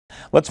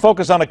Let's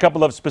focus on a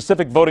couple of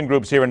specific voting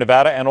groups here in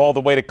Nevada and all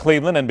the way to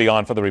Cleveland and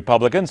beyond for the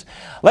Republicans.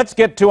 Let's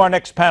get to our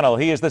next panel.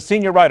 He is the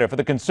senior writer for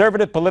the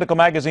conservative political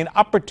magazine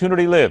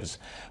Opportunity Lives,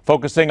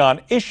 focusing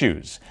on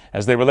issues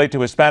as they relate to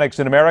Hispanics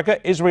in America,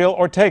 Isreal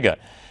Ortega.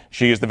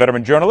 She is the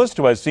veteran journalist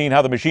who has seen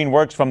how the machine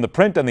works from the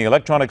print and the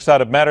electronic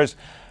side of matters,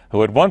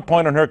 who at one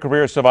point in her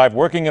career survived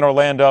working in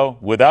Orlando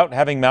without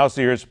having mouse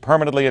ears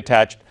permanently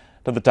attached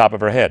to the top of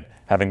her head.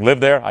 Having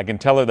lived there, I can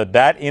tell her that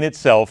that in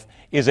itself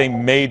is a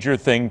major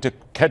thing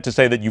to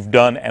say that you've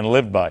done and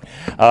lived by.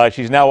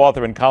 She's now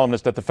author and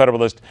columnist at the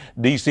Federalist,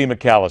 D.C.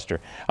 McCallister.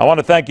 I want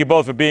to thank you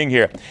both for being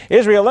here.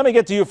 Isreal, let me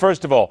get to you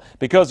first of all,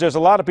 because there's a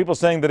lot of people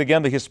saying that,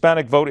 again, the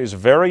Hispanic vote is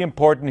very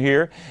important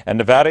here, and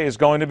Nevada is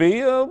going to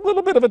be a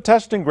little bit of a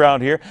testing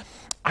ground here.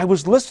 I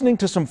was listening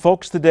to some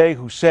folks today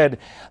who said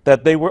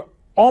that they were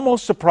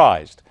almost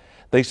surprised.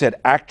 They said,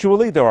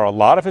 actually, there are a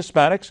lot of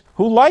Hispanics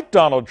who like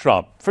Donald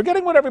Trump,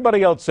 forgetting what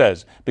everybody else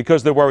says,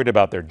 because they're worried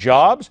about their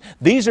jobs.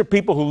 These are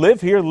people who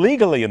live here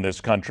legally in this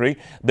country.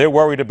 They're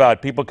worried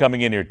about people coming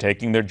in here,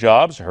 taking their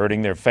jobs,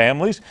 hurting their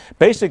families,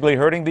 basically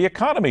hurting the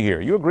economy here.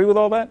 You agree with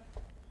all that?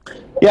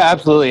 Yeah,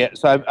 absolutely.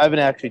 So I've been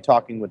actually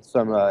talking with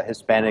some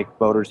Hispanic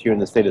voters here in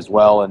the state as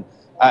well, and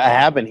I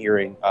have been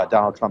hearing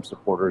Donald Trump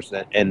supporters,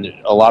 and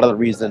a lot of the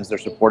reasons they're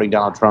supporting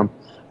Donald Trump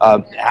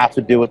have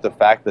to do with the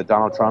fact that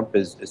Donald Trump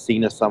is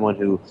seen as someone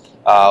who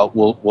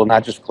will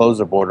not just close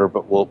the border,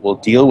 but will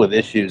deal with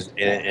issues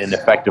in an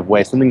effective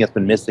way, something that's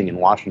been missing in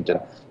Washington.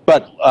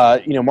 But,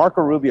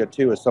 Marco Rubio,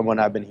 too, is someone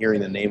I've been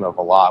hearing the name of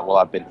a lot while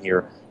I've been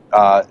here.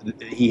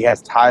 He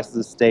has ties to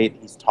the state.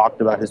 He's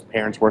talked about his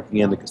parents working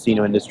in the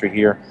casino industry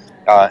here.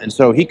 And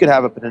so he could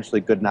have a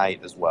potentially good night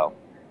as well.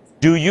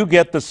 Do you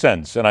get the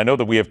sense, and I know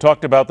that we have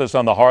talked about this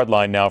on the hard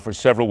line now for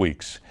several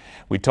weeks,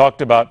 we talked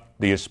about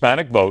the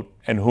Hispanic vote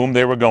and whom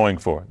they were going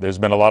for. There's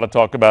been a lot of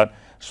talk about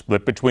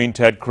split between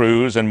Ted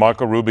Cruz and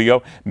Marco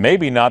Rubio,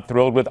 maybe not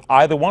thrilled with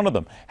either one of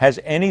them. Has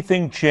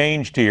anything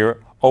changed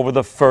here over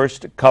the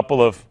first couple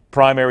of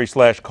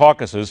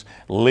primary/caucuses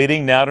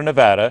leading now to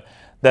Nevada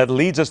that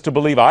leads us to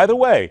believe either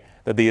way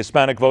that the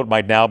Hispanic vote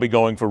might now be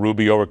going for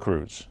Rubio or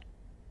Cruz?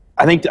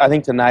 I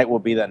think tonight will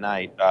be that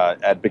night,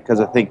 Ed, because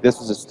I think this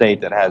is a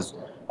state that has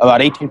about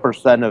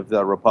 18% of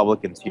the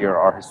Republicans here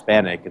are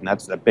Hispanic, and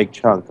that's a big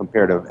chunk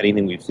compared to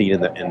anything we've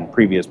seen in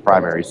previous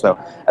primaries. So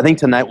I think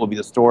tonight will be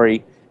the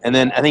story, and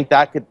then I think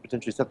that could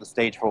potentially set the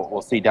stage for what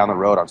we'll see down the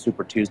road on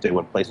Super Tuesday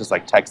when places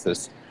like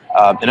Texas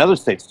and other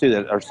states, too,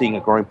 that are seeing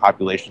a growing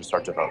population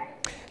start to vote.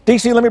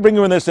 D.C., let me bring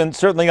you in this, and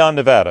certainly on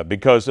Nevada,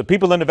 because the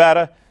people in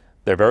Nevada,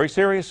 they're very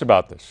serious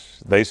about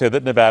this. They say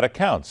that Nevada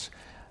counts.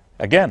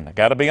 Again, I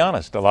got to be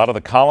honest, a lot of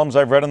the columns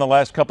I've read in the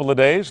last couple of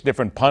days,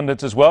 different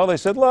pundits as well, they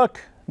said, look,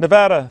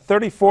 Nevada,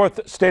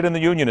 34th state in the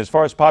union as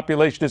far as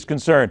population is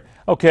concerned.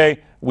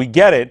 Okay, we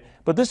get it,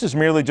 but this is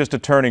merely just a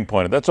turning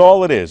point. That's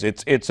all it is.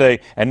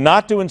 And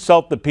not to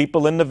insult the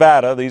people in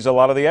Nevada, these are a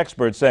lot of the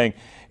experts saying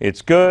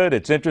it's good,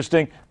 it's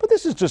interesting, but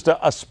this is just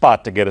a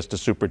spot to get us to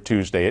Super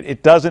Tuesday.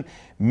 It doesn't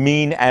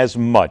mean as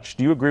much.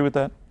 Do you agree with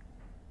that?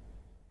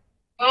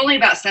 Only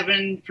about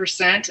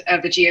 7%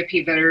 of the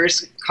GOP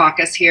voters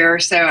caucus here.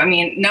 So, I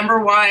mean,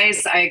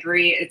 number-wise, I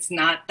agree it's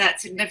not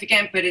that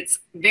significant, but it's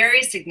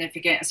very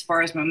significant as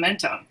far as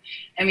momentum.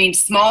 I mean,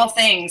 small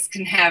things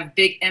can have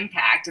big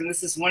impact, and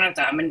this is one of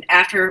them. And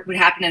after what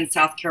happened in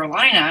South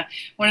Carolina,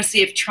 I want to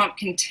see if Trump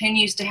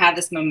continues to have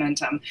this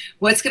momentum.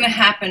 What's going to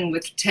happen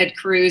with Ted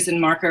Cruz and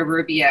Marco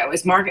Rubio?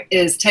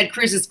 Is Ted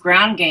Cruz's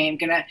ground game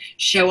going to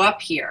show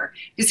up here?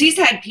 Because he's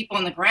had people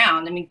on the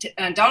ground. I mean,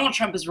 Donald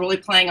Trump is really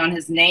playing on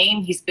his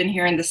name. He's been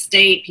here in the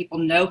state. People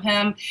know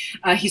him.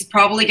 He's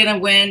probably going to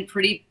win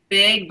pretty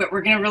big, but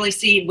we're going to really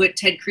see what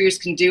Ted Cruz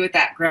can do with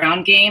that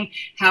ground game.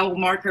 How will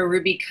Marco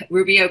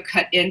Rubio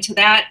cut into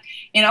that?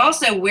 And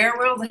also, where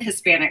will the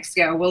Hispanics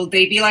go? Will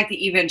they be like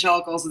the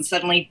evangelicals and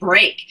suddenly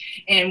break?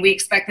 And we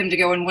expect them to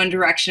go in one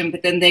direction,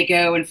 but then they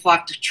go and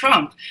flock to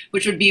Trump,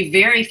 which would be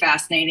very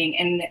fascinating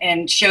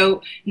and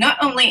show not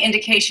only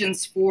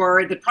indications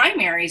for the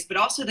primaries, but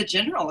also the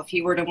general if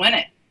he were to win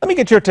it. Let me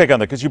get your take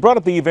on that, because you brought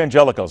up the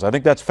evangelicals. I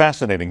think that's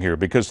fascinating here,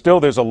 because still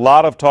there's a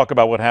lot of talk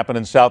about what happened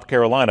in South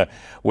Carolina,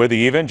 where the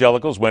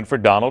evangelicals went for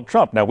Donald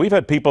Trump. Now, we've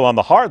had people on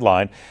the hard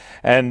line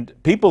and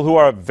people who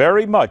are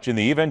very much in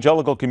the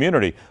evangelical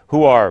community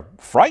who are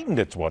frightened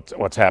at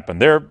what's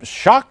happened. They're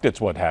shocked at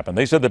what happened.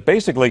 They said that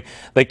basically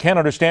they can't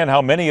understand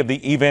how many of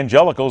the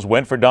evangelicals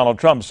went for Donald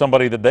Trump,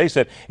 somebody that they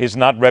said is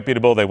not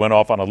reputable. They went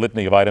off on a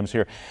litany of items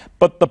here.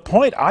 But the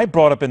point I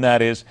brought up in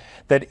that is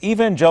that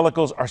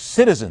evangelicals are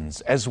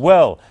citizens as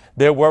well.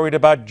 They're worried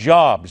about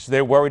jobs.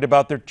 They're worried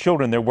about their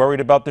children. They're worried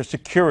about their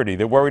security.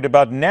 They're worried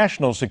about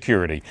national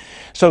security.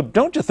 So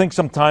don't you think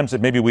sometimes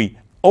that maybe we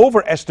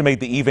overestimate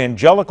the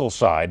evangelical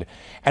side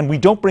and we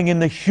don't bring in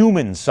the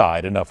human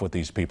side enough with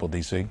these people,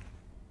 D.C.?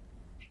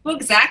 Well,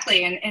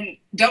 exactly. And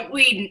don't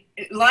we,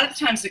 a lot of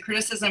the times the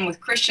criticism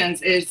with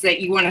Christians is that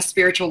you want a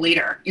spiritual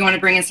leader. You want to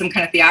bring in some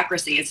kind of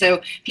theocracy. And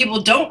so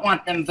people don't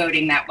want them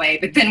voting that way.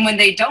 But then when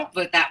they don't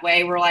vote that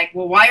way, we're like,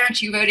 well, why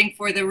aren't you voting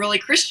for the really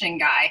Christian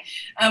guy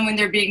when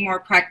they're being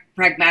more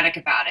pragmatic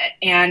about it?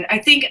 And I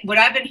think what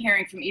I've been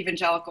hearing from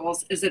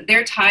evangelicals is that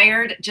they're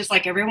tired, just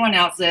like everyone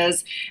else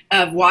is,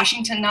 of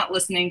Washington not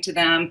listening to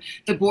them,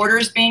 the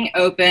borders being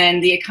open,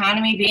 the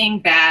economy being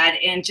bad,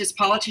 and just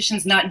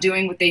politicians not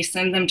doing what they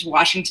send them to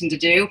Washington to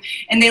do.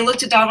 And they look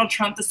to Donald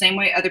Trump the same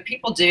way other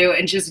people do,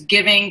 and just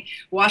giving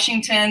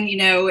Washington,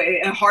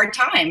 a hard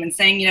time and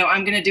saying,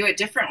 I'm going to do it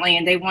differently.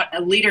 And they want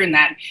a leader in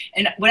that.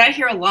 And what I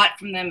hear a lot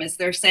from them is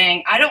they're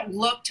saying, I don't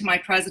look to my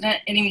president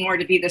anymore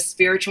to be the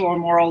spiritual or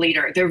moral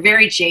leader. They're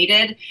very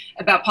jaded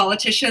about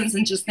politicians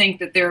and just think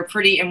that they're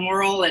pretty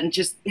immoral and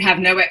just have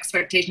no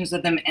expectations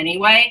of them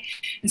anyway.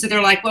 And so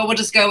they're like, well, we'll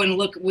just go and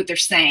look at what they're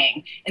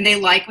saying. And they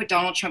like what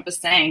Donald Trump is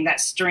saying,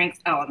 that strength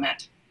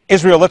element.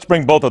 Isreal, let's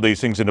bring both of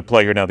these things into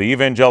play here now, the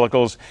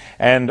evangelicals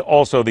and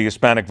also the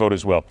Hispanic vote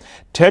as well.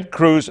 Ted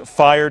Cruz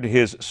fired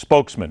his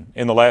spokesman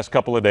in the last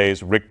couple of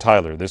days, Rick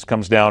Tyler. This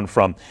comes down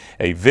from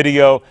a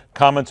video,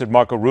 comments that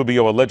Marco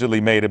Rubio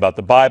allegedly made about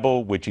the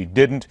Bible, which he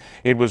didn't.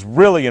 It was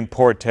really in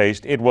poor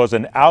taste. It was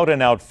an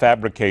out-and-out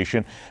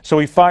fabrication. So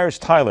he fires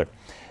Tyler.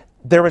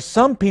 There are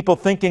some people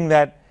thinking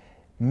that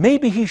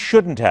maybe he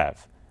shouldn't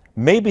have.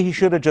 Maybe he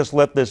should have just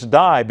let this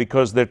die,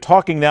 because they're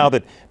talking now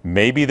that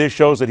maybe this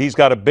shows that he's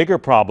got a bigger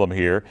problem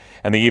here.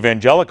 And the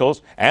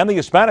evangelicals and the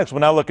Hispanics will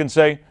now look and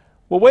say,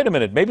 well, wait a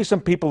minute, maybe some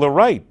people are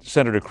right,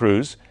 Senator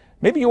Cruz.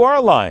 Maybe you are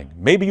lying.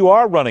 Maybe you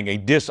are running a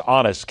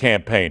dishonest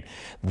campaign.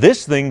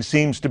 This thing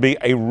seems to be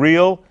a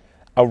real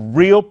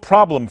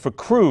problem for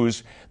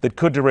Cruz that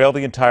could derail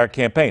the entire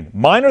campaign.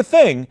 Minor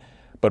thing,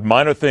 but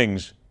minor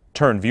things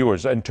turn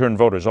viewers and turn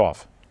voters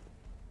off.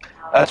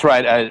 That's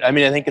right. I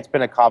mean, I think it's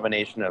been a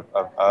combination of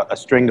a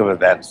string of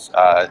events.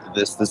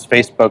 This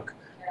Facebook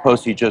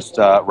post you just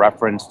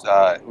referenced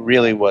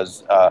really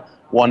was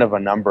one of a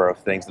number of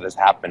things that has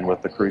happened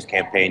with the Cruz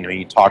campaign.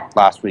 You talked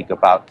last week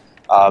about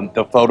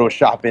the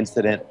Photoshop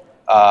incident,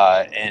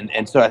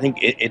 and so I think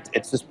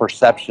it's this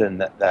perception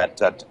that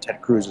Ted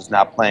Cruz is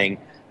not playing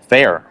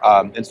fair.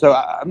 And so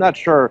I'm not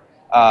sure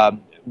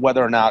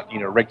whether or not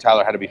Rick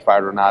Tyler had to be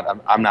fired or not.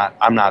 I'm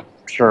not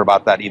sure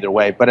about that either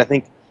way. But I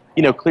think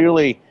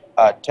clearly.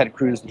 Ted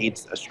Cruz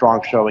needs a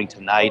strong showing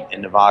tonight in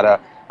Nevada.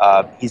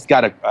 He's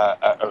got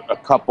a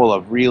couple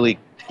of really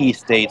key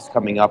states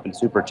coming up in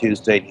Super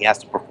Tuesday, and he has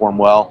to perform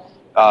well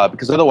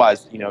because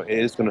otherwise, it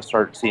is going to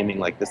start seeming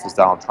like this is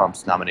Donald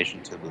Trump's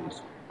nomination to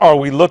lose. Are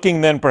we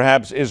looking then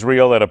perhaps,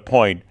 Isreal, at a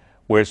point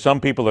where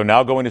some people are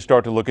now going to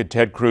start to look at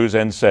Ted Cruz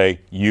and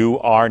say, you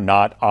are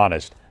not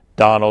honest.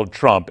 Donald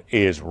Trump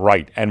is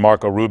right, and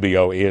Marco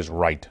Rubio is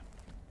right?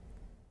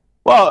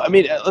 Well, I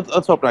mean,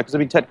 let's hope not, because I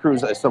mean, Ted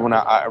Cruz is someone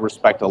I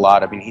respect a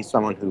lot. I mean, he's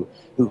someone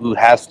who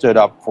has stood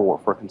up for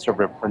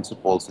conservative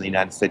principles in the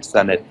United States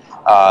Senate.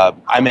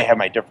 I may have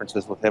my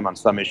differences with him on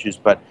some issues,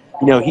 but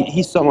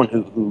he's someone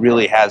who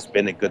really has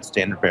been a good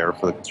standard bearer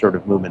for the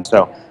conservative movement.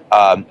 So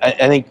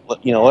I think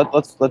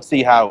let's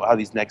see how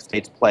these next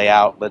states play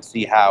out. Let's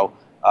see how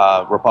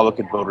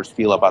Republican voters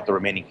feel about the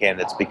remaining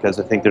candidates,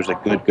 because I think there's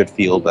a good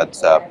field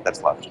that's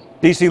left.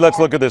 DC, let's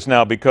look at this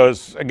now,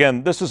 because,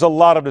 again, this is a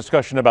lot of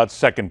discussion about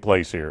second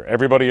place here.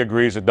 Everybody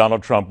agrees that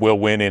Donald Trump will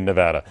win in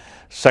Nevada.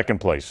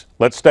 Second place.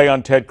 Let's stay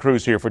on Ted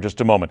Cruz here for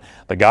just a moment.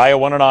 The guy who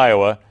won in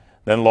Iowa,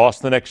 then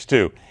lost the next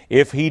two.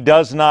 If he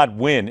does not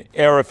win,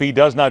 or if he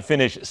does not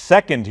finish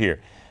second here,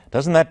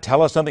 doesn't that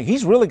tell us something?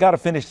 He's really got to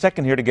finish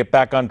second here to get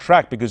back on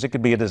track, because it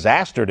could be a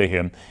disaster to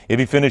him if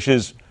he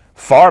finishes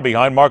far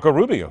behind Marco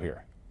Rubio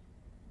here.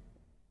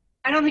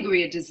 I don't think it would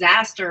be a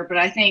disaster, but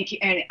I think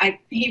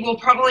he will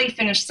probably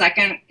finish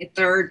second,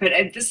 third, but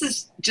this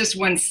is just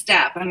one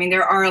step. I mean,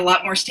 there are a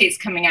lot more states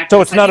coming after.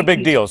 So it's not a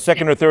big deal.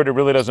 Second or third, it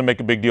really doesn't make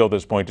a big deal at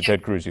this point to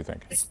Ted Cruz, you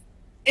think?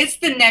 It's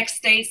the next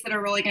states that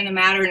are really going to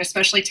matter, and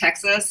especially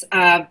Texas.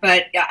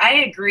 But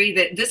I agree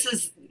that this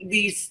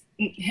is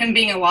him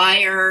being a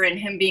liar and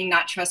him being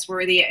not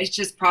trustworthy. It's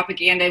just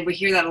propaganda. We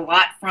hear that a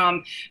lot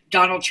from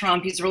Donald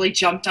Trump. He's really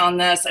jumped on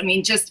this. I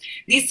mean, just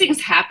these things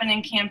happen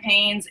in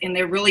campaigns, and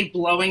they're really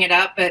blowing it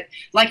up. But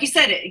like you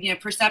said,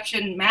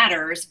 perception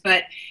matters.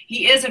 But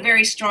he is a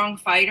very strong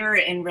fighter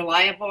and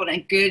reliable and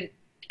a good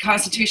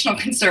constitutional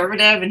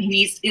conservative, and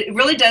it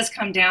really does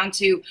come down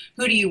to,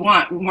 who do you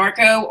want,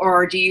 Marco,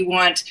 or do you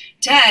want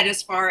Ted,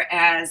 as far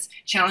as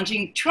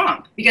challenging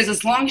Trump? Because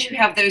as long as you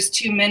have those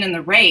two men in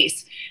the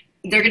race,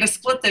 they're going to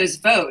split those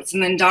votes,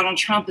 and then Donald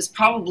Trump is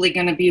probably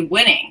going to be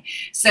winning.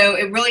 So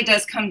it really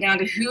does come down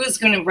to who is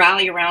going to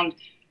rally around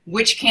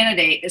which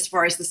candidate as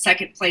far as the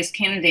second place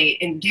candidate,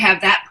 and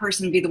have that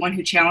person be the one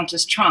who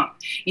challenges Trump.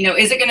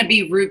 Is it going to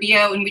be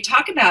Rubio? And we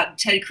talk about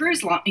Ted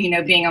Cruz,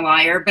 being a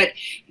liar, but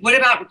what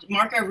about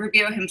Marco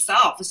Rubio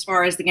himself, as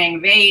far as the Gang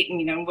of Eight,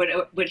 and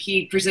what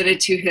he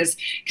presented to his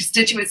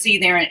constituency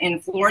there in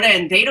Florida,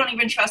 and they don't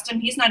even trust him.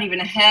 He's not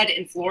even ahead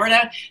in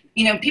Florida.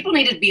 people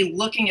need to be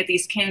looking at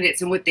these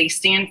candidates and what they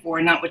stand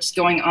for, not what's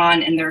going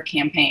on in their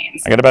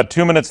campaigns. I got about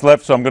 2 minutes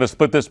left, so I'm going to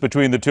split this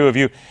between the two of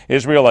you.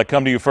 Isreal, I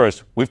come to you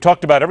first. We've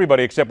talked about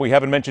everybody except we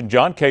haven't mentioned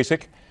John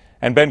Kasich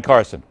and Ben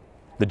Carson.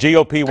 The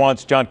GOP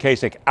wants John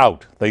Kasich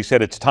out. They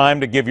said it's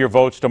time to give your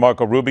votes to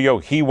Marco Rubio.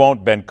 He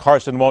won't. Ben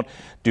Carson won't.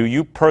 Do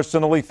you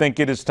personally think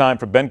it is time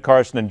for Ben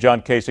Carson and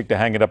John Kasich to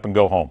hang it up and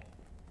go home?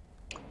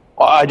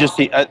 Well, I just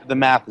see the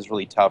math is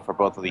really tough for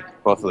both of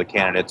the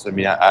candidates. I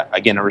mean,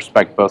 again, I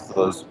respect both of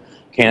those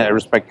candidates. I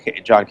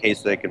respect John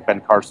Kasich and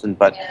Ben Carson,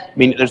 but I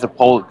mean, there's a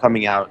poll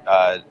coming out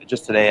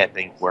just today, I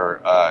think,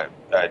 where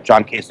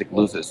John Kasich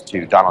loses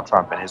to Donald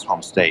Trump in his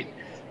home state.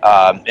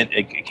 And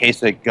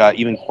Kasich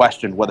even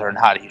questioned whether or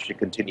not he should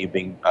continue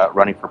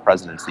running for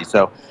presidency.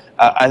 So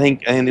I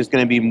think there's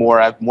going to be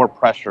more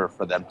pressure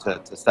for them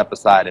to step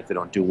aside if they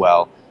don't do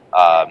well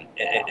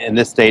in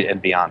this state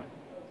and beyond.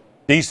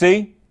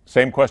 DC,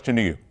 same question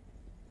to you.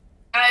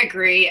 I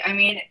agree. I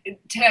mean,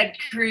 Ted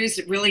Cruz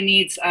really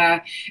needs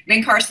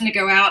Ben Carson to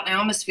go out. I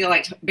almost feel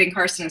like Ben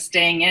Carson is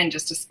staying in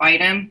just to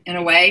spite him in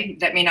a way.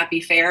 That may not be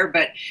fair,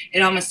 but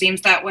it almost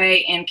seems that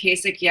way. And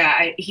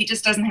Kasich, he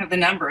just doesn't have the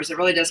numbers. It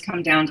really does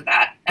come down to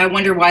that. I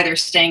wonder why they're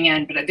staying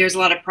in, but there's a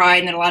lot of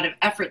pride and a lot of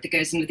effort that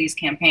goes into these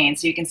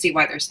campaigns, so you can see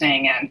why they're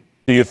staying in.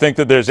 Do you think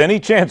that there's any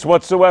chance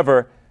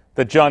whatsoever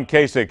that John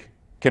Kasich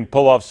can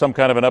pull off some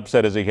kind of an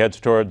upset as he heads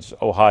towards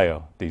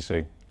Ohio,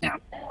 D.C.? No.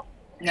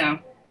 No.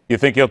 You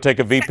think he'll take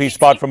a VP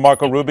spot from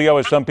Marco Rubio,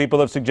 as some people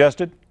have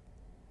suggested?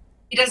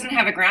 He doesn't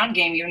have a ground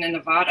game even in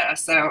Nevada,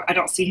 so I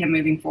don't see him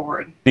moving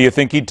forward. Do you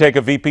think he'd take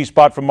a VP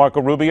spot from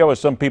Marco Rubio, as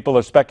some people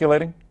are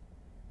speculating?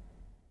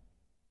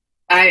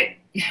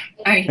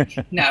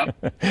 No.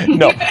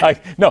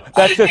 No,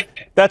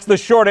 that's the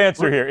short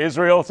answer here.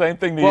 Isreal, same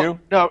thing to you?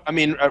 No, I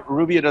mean,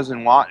 Rubio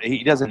doesn't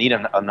need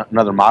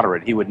another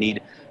moderate. He would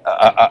need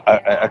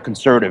a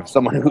conservative,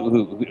 someone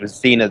who is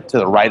seen to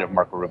the right of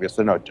Marco Rubio.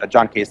 So no, a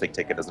John Kasich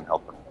ticket doesn't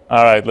help him.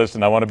 All right,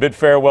 listen, I want to bid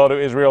farewell to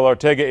Isreal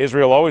Ortega.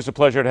 Isreal, always a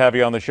pleasure to have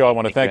you on the show. I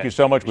want to thank you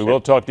so much. We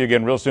will talk to you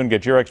again real soon,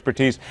 get your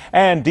expertise.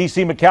 And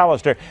D.C.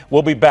 McCallister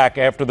will be back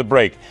after the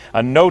break.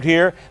 A note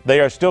here,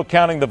 they are still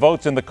counting the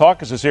votes in the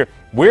caucuses here.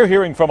 We're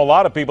hearing from a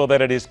lot of people that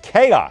it is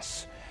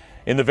chaos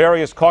in the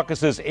various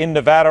caucuses in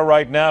Nevada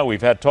right now. We've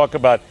had talk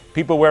about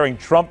people wearing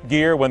Trump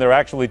gear when they're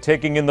actually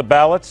taking in the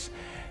ballots.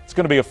 It's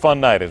going to be a fun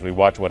night as we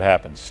watch what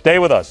happens. Stay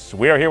with us.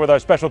 We are here with our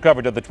special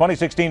coverage of the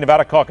 2016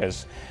 Nevada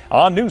caucus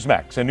on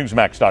Newsmax and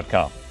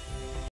Newsmax.com.